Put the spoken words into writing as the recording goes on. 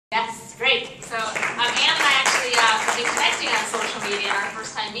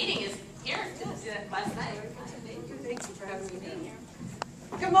Last night. Thanks for having me here.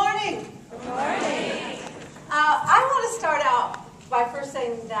 Good morning. Good morning. I want to start out by first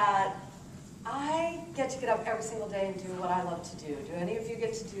saying that I get to get up every single day and do what I love to do. Do any of you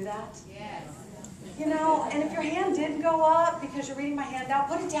get to do that? Yes. You know, and if your hand did go up because you're reading my handout,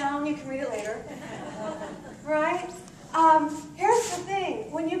 put it down. You can read it later. Right? Here's the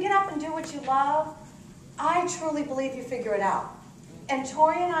thing. When you get up and do what you love, I truly believe you figure it out. And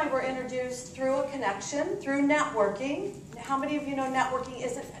Tori and I were introduced through a connection, through networking. How many of you know networking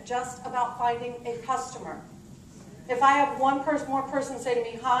isn't just about finding a customer? If I have one more person say to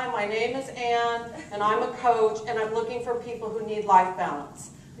me, "Hi, my name is Ann, and I'm a coach, and I'm looking for people who need life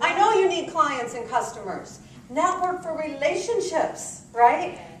balance." I know you need clients and customers. Network for relationships,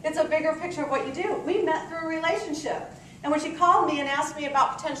 right? It's a bigger picture of what you do. We met through a relationship. And when she called me and asked me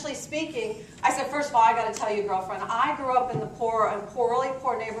about potentially speaking, I said, first of all, I got to tell you, girlfriend, I grew up in the really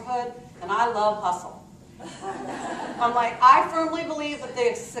poor neighborhood, and I love hustle. I'm like, I firmly believe that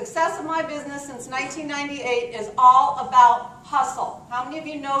the success of my business since 1998 is all about hustle. How many of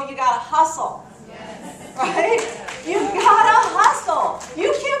you know you got to hustle? Yes. Right? You've got to hustle.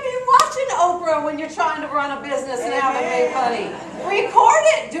 You can't be watching Oprah when you're trying to run a business and haven't made money. Record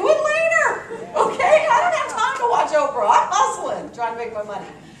it. Do it later. Okay? I don't have time to watch Oprah. I'm hustling, trying to make my money.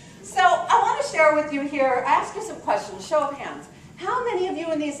 So I want to share with you here, ask you some questions, show of hands. How many of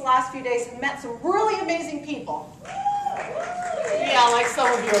you in these last few days have met some really amazing people? Yeah, like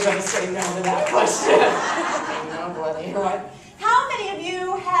some of you are going to say no to that question. No, buddy, right? How many of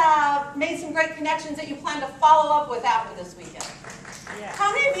you have made some great connections that you plan to follow up with after this weekend? Yeah.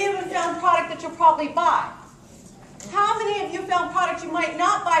 How many of you have found product that you'll probably buy? How many of you found product you might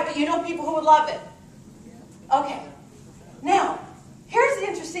not buy, but you know people who would love it? Okay. Now, here's the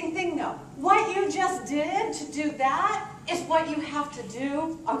interesting thing, though. What you just did to do that is what you have to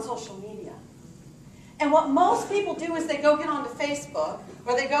do on social media. And what most people do is they go get onto Facebook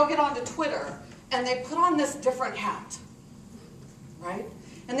or they go get onto Twitter and they put on this different hat, right?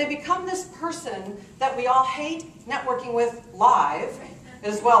 And they become this person that we all hate networking with live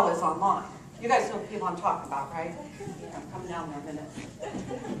as well as online. You guys know the people I'm talking about, right? I'm coming down there a minute.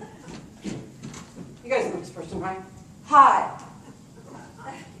 You guys know this person, right? Hi.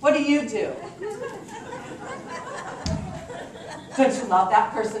 What do you do? Don't you love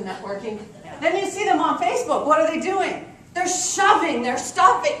that person networking? Then you see them on Facebook. What are they doing? They're shoving their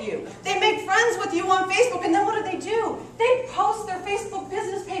stuff at you. They make friends with you on Facebook, and then what do? They post their Facebook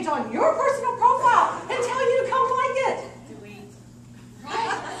business page on your personal profile and tell you to come like it.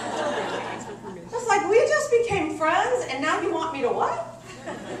 Right? It's like, we just became friends, and now you want me to what?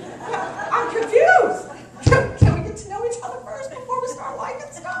 I'm confused. Can we get to know each other first before we start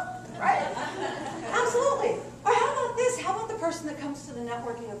liking stuff? Right? Absolutely. Or how about this? How about the person that comes to the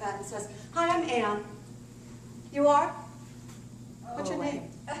networking event and says, "Hi, I'm Ann." You are? What's your name?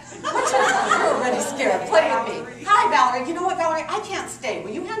 What's your name? You're already scared. Play with me. Hi, Valerie. You know what, Valerie? I can't stay.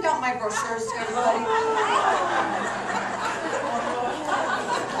 Will you hand out my brochures to everybody?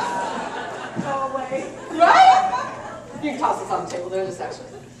 Go away. Right? You can toss this on the table. They're just actually.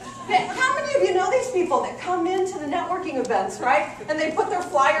 How many of you know these people that come into the networking events, right? And they put their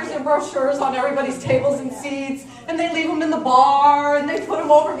flyers and brochures on everybody's tables and seats, and they leave them in the bar, and they put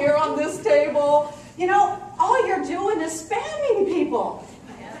them over here on this table. You know, all you're doing is spamming people.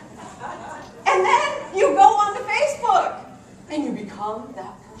 And then you go onto Facebook, and you become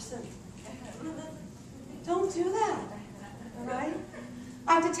that person. Don't do that, all right?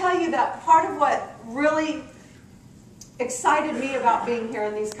 I have to tell you that part of what really excited me about being here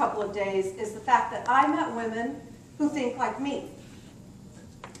in these couple of days is the fact that I met women who think like me.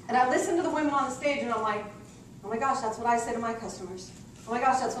 And I listen to the women on the stage and I'm like, oh my gosh, that's what I say to my customers. Oh my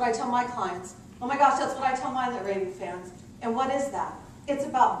gosh, that's what I tell my clients. Oh my gosh, that's what I tell my raving fans. And what is that? It's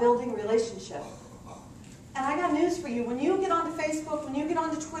about building relationship. And I got news for you. When you get onto Facebook, when you get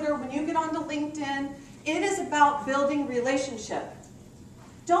onto Twitter, when you get onto LinkedIn, it is about building relationship.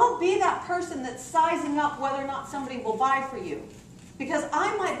 Don't be that person that's sizing up whether or not somebody will buy for you. Because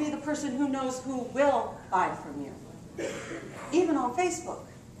I might be the person who knows who will buy from you. Even on Facebook.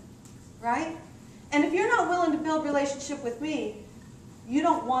 Right? And if you're not willing to build relationship with me, you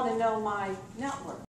don't want to know my network.